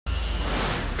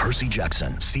Percy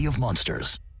Jackson, Sea of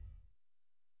Monsters.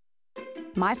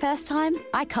 My first time,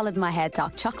 I coloured my hair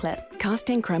dark chocolate.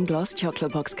 Casting Creme Gloss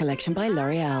Chocolate Box Collection by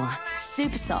L'Oreal.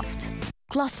 Super soft,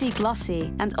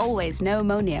 glossy, and always no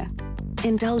ammonia.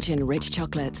 Indulge in rich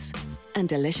chocolates and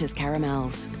delicious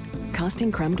caramels.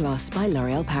 Casting Creme Gloss by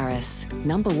L'Oreal Paris.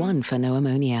 #1 for no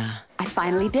ammonia. I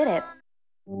finally did it.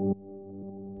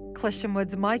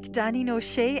 Cluisimid Mike Danny nó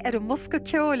sé musca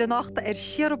ceola nachta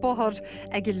siar bothar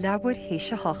ag leabhar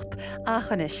héise hocht.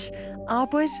 Achanis,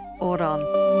 Abair Amhrán.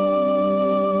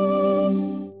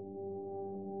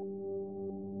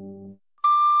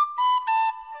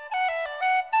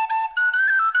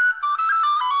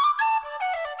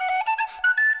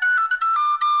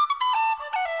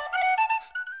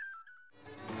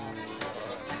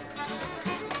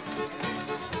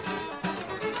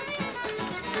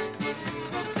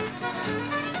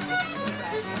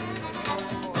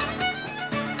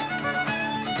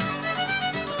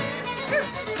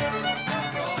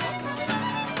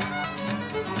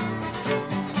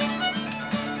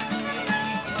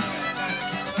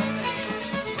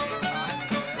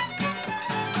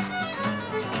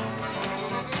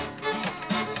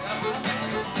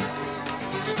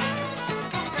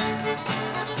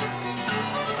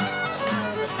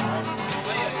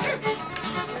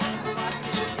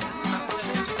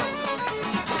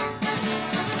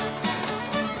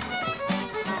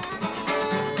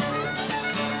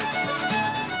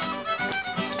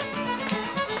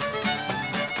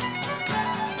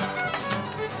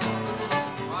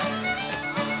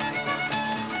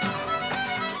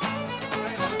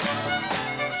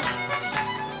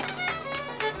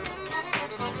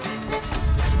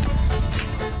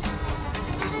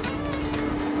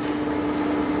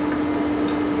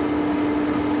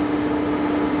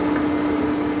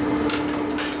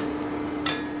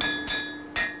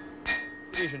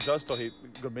 Just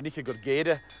gur minic gur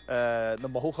géire na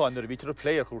mothúcháin ar vítar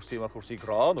léir chusaí mar chusaí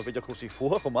grán ó beidir chusaí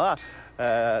fuha go má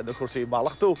na chusaí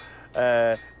malachtú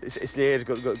is léir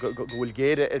bhfuil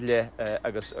géire ar le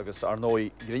agus ar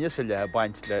nóí grinne le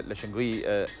baint leis an gcuí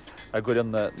a gur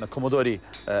na commodóí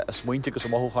a smuointe agus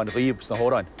mothúcháin riomh na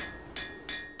hóráin.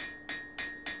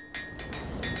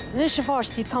 Nis sé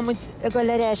fáistí táid a go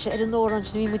le réise ar an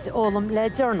órann ní muid ólam le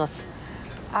dearnas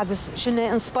agus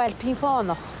sinna an spáil pí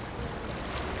fánach.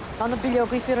 Tána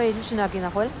biliogaí fi réidir sin a gin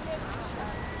nachhfuil.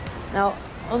 Ná,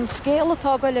 an scéal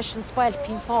atá go leis an spáil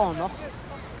pí fánach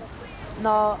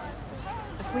ná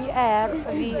faoi a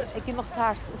bhí ag imeach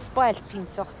tart spáil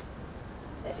pínsacht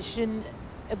sin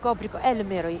a gobri go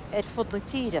eileméirí ar fud na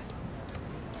tíre.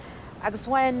 Agus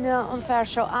bhain an fear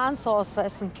seo ansása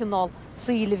is an cinál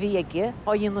síle bhí aige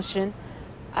á dhéana sin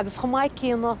agus chomáid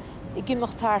céanna ag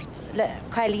imeach tart le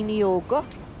cailíní óga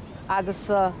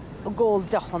agus a ggóil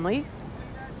dechannaí.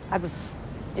 Agus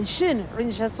in sin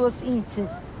rinne sé suas intin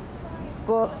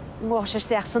go ngó sé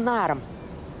steach san áram.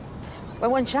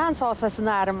 Bhain seanása san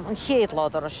áram an chéad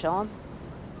ládar a seán,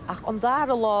 ach an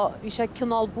dára lá bhí sé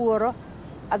cinál buara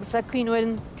agus a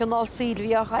cuinhfuil cinál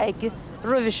sílbhíocha aige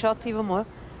roimhe seo tíomh mu,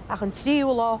 ach an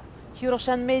tríú lá thiúra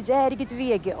sé an méid airigid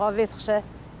bhíige á bhéach sé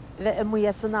bheith a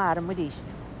muí san áram mu ríist.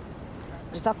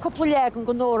 Gus tá coppla legan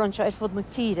go nórann seo ar fud na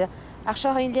tíre ach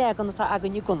seo haon legan atá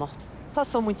agan i gcunacht. Tá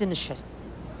somuinte na sé.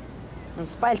 An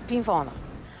spáil pín fánach.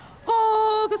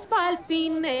 Agus spáil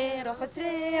pín éireach a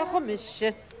tréach a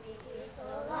mise.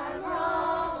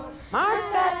 Mar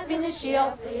spáil pín a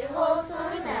síal fí hós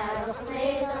a éireach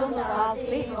méid an dal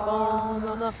fí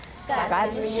bánana. Spáil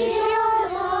pín a síal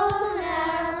fí hós a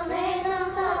éireach méid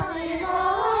an dal fí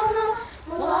bánana.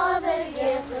 Mláir ver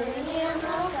géad le híon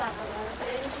á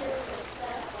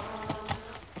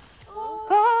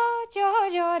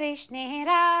George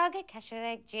Nirag,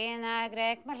 Kasharek Jina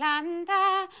Greg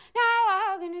Malanda,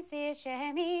 now Agan see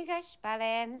Shemigash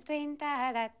Palems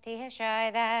Quinta that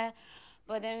Tishaida.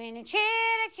 But there in a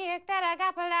chick that I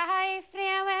got a high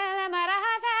free well a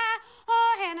marada,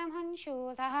 oh Henam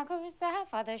Hunshul, the Hagusa,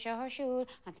 Father Shoshul,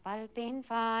 and Spalpin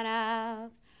Fana.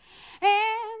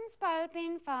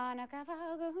 Spalpin fana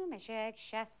cavago, meshek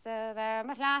shassa ver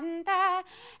matlanta,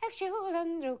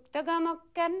 exhulan druk the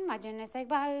gamokan, magenes egg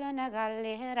ballon a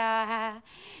gallera.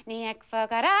 Niek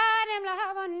fagaradem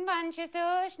lavan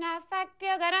bunches, na fact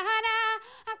piogarana,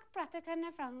 ak pratakan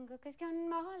a frangukas can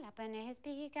mall up in his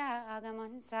pika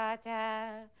agamon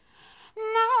sata.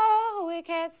 No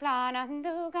wicked slan and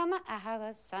do gama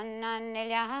ahagas son and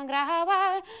Elian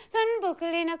Grawa, son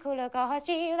bucklin a kulaka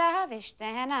la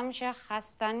vishten am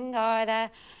shahastan garda.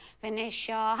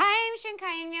 Finisho heim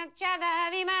shinkain yak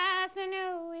jada vimas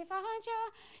nu if a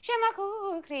jo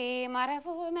shemaku cream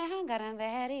marafu mehangaran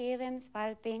very vim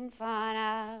spalpin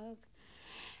fanag.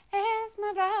 Es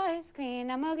my bride's queen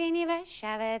na mogini ve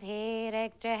shavet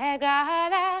hirek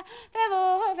jegrada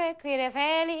fevo ve kwire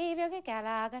feli ve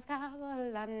galagas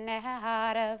kavolan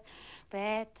neharav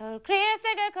betul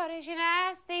krisega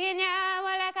korishinasti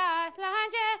wala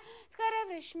kaslanje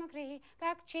skaravrish makri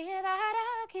kakchida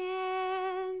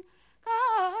harakin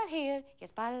kar hier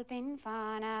yes balpin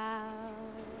fana.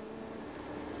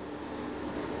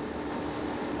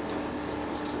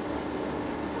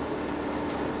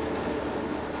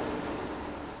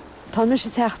 Tá nu sé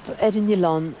techt in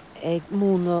Ián ag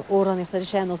múna óraníocht ar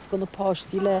sénos go na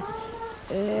pástíle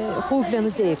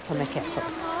chúblianna déag tá me cecha.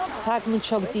 Tá mun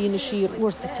seag daoine sír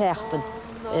uair sa teachtain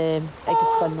agus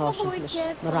scoil náisiúntais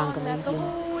na rangan é dhéana.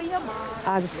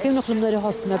 Agus cimnach lim nuair a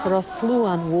hos me gur slú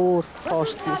an mhór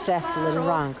pástíí freistal ar a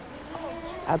rang.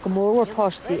 A go mór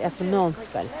pástíí as a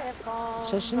meánscail.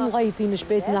 sé sin laidíine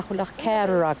spéisi nach chuileach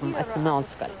ceir agam as a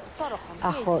meánscail.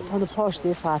 Ach tá na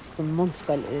pástíí fat san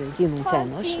munscail díanaan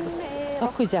tenas. Tá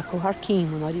chuide acu th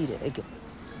cían ar ire aige.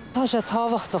 Tá sé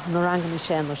táhachtach na rangan í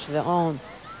sénos bheith an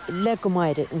le go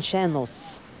maire in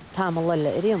sénos tá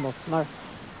leile i rénos, mar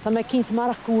tá me cinint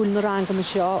marach gúil na rangan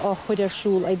seo á chuid ar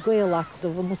siúil ag gcuileach do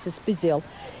bh mus spidéal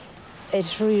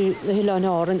trí le hiáin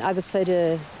áran agus ar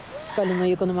scoilna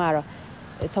i go na mara.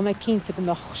 Tá me cinnte go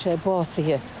meach sé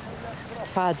básathe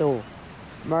fadó,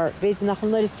 mar béidir nach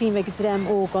nuair sí me go dreim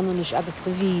ó ganis agus sa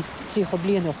bhí trí cho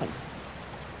blianúchan.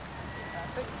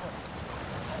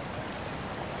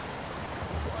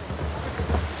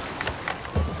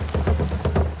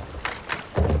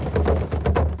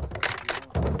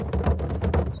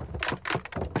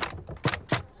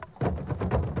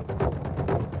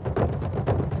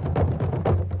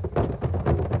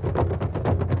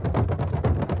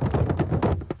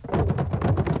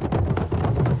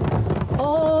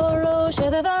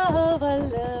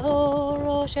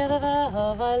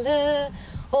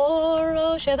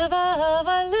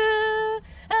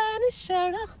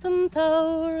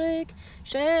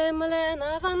 Sé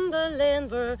malena van de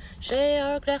Leenver, sé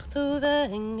grecht to the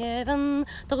hingeven,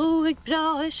 de roeig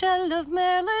brouw shelf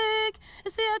merlik,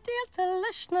 is the deal te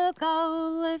lishna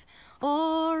gauliv,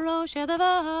 oro sé de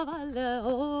vavalle,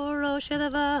 oro sé de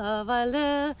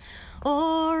vavalle,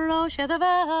 oro sé de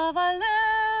vavalle,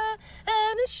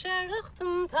 en is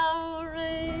sherachtum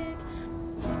taurig.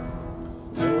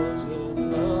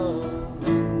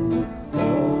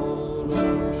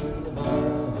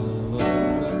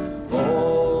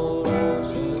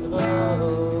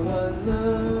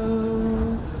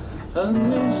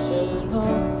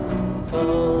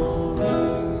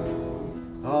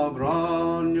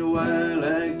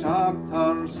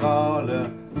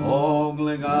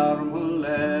 Ogleg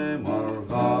armle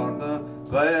margarda,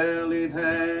 gaelid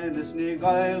hedis ni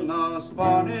gael na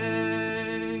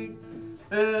spanig,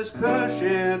 is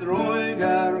kushid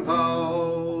roiger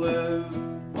gaulev.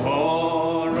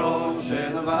 Oro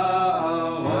shed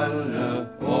vavalja,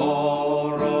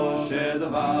 oro shed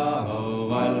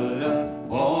vavalja,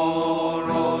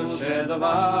 oro shed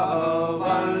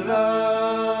vavalja,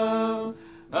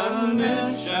 and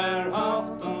is share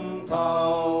often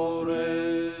taure.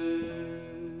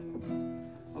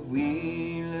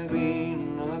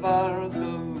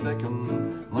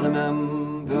 Mem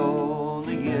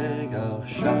bjone jeger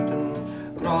schaften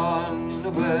gran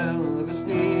wel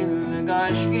gesnil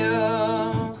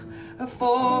gaischjach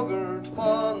fogert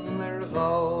van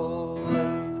gauw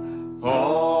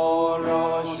oro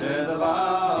shed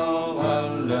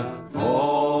valle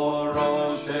oro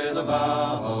shed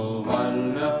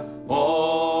valle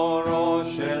oro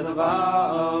shed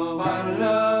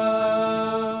valle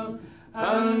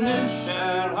en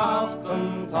isher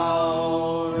aften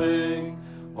tauring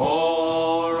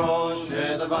oro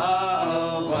shed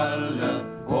valle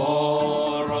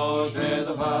oro shed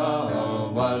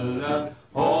valle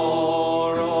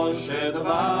oro shed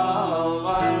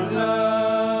valle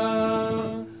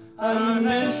en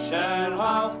isher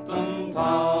aften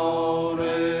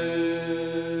tauring.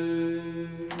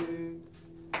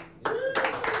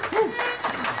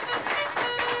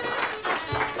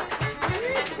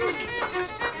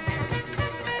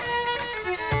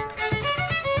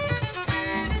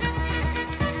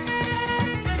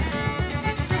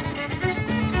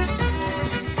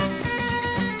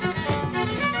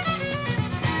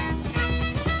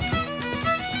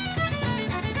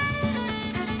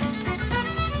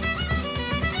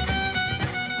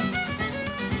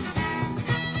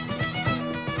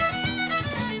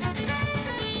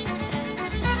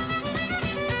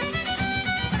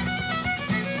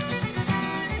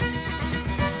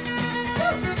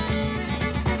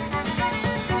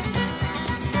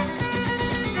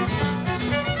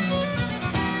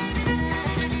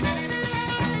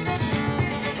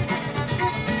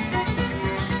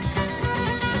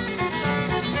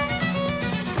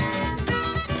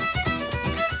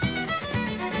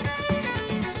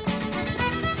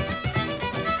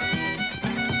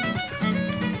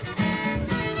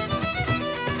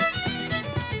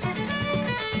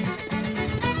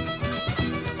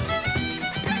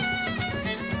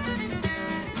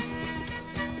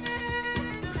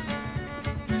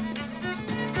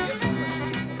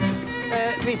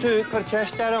 Bhí tú chuir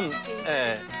ceistearm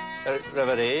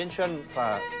raibh sin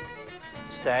fa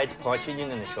staid páitín in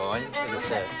na seáin agus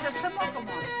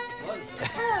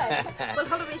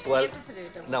bhfuil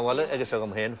agus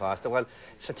agam héin fásta. Bhfuil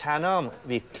sa teanam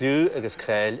bhí clú agus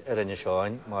crail ar na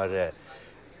seáin mar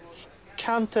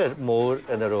cantar mór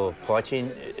in ar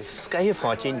páitín, scaithe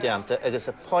páitín deanta agus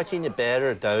a páitín a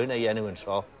bear down a dhéanamh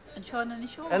seo.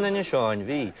 Yn yn y Sean,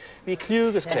 fi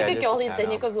clwg ysgrifennu. Ti'n goli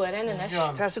dyn go fwyr yn yna?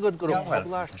 Tas y gwrdd grwp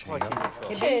heblar.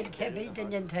 Cebyd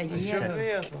yn yn tair.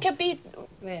 Cebyd?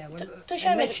 Tu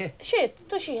siarad? Shit,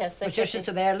 tu si hesig. Wyt ti'n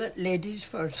sefyll ladies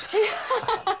first.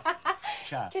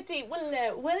 Kitty,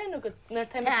 wyr enw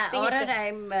gyda'r teimlad sbygyd?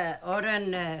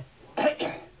 Oren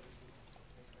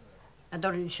a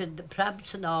dorin sydd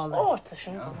prabs yn ôl. O, ta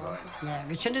sy'n.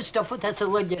 Ie, gyda'n y stwff o tas y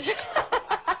lydiau.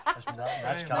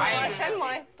 Sian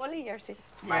mai, boli yersi.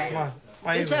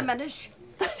 It's a manish.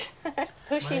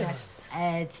 Tushinas.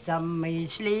 It's a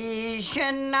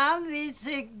misleation of this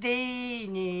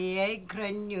dini, a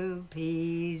cranu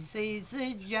piece, is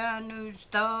a janu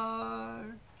star.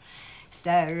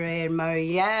 Starre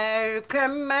Marier,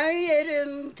 come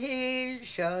Marier till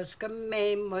shows come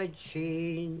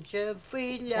machine, a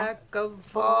lack of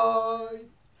fall.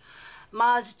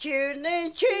 Mas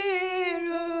cheerne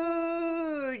cheeru,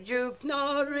 juk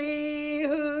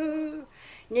norihu,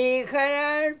 ni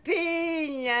charar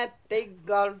pina big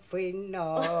golfin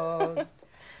not.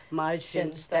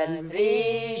 Mashin stan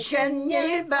vrishan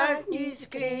nil bart ni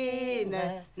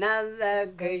skrine, na the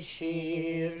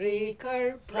gashiri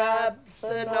kar prabs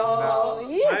no.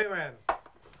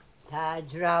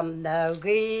 Tajram na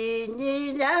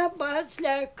gini la bas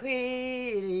la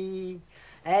kiri.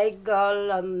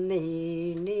 Egol an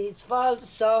níos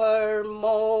falsar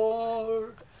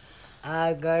mór,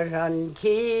 agar an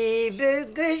cíbe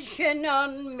sin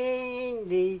an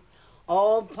míní,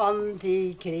 ó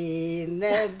pantí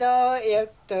críne da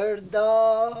ectar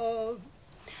dáv.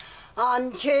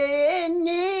 An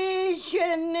chéní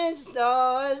sin is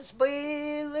da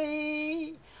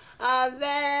spílí, a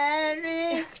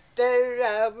verictar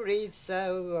a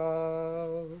brisa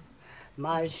gáv.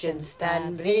 Mashin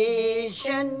stan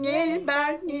brishan nil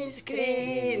barni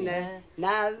skrine,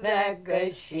 na vega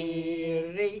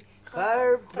shiri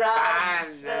kar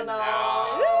prasana.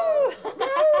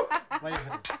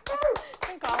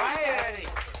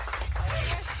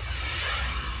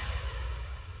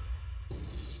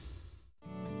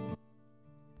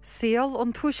 Síal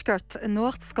an túisgart in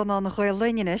nuacht gan an Royal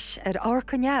Linnenis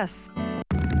Arcanias.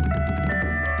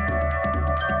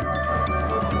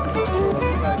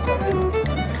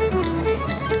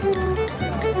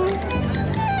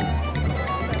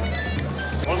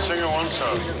 One singer, one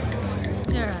song.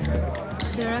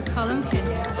 Dura column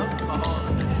Kenya.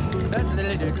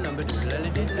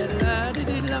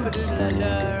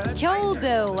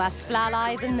 Ceolbú as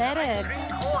flaláid an nere.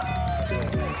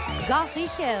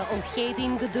 Gachiche ó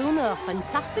chéadín godúnach an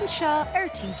sachtan seo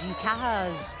TG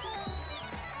Cahas.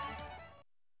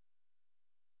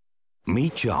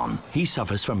 Meet John. He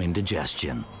suffers from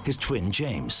indigestion. His twin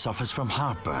James suffers from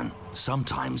heartburn.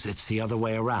 Sometimes it's the other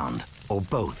way around, or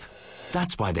both.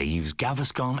 That's why they use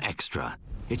Gaviscon Extra.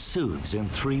 It soothes in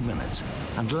 3 minutes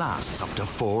and lasts up to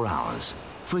 4 hours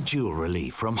for dual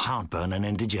relief from heartburn and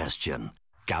indigestion.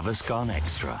 Gaviscon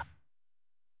Extra.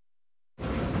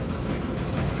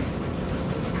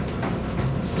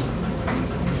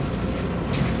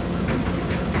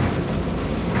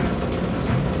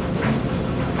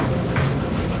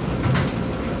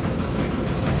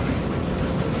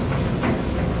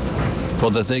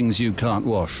 For the things you can't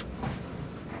wash,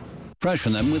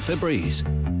 freshen them with Febreze,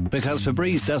 because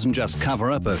Febreze doesn't just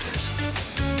cover up odors.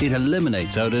 It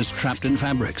eliminates odors trapped in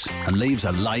fabrics and leaves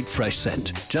a light, fresh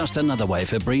scent. Just another way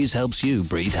Febreze helps you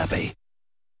breathe happy.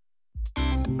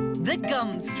 The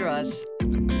Gum Strut.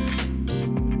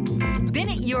 Bin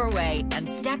it your way and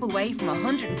step away from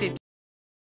 150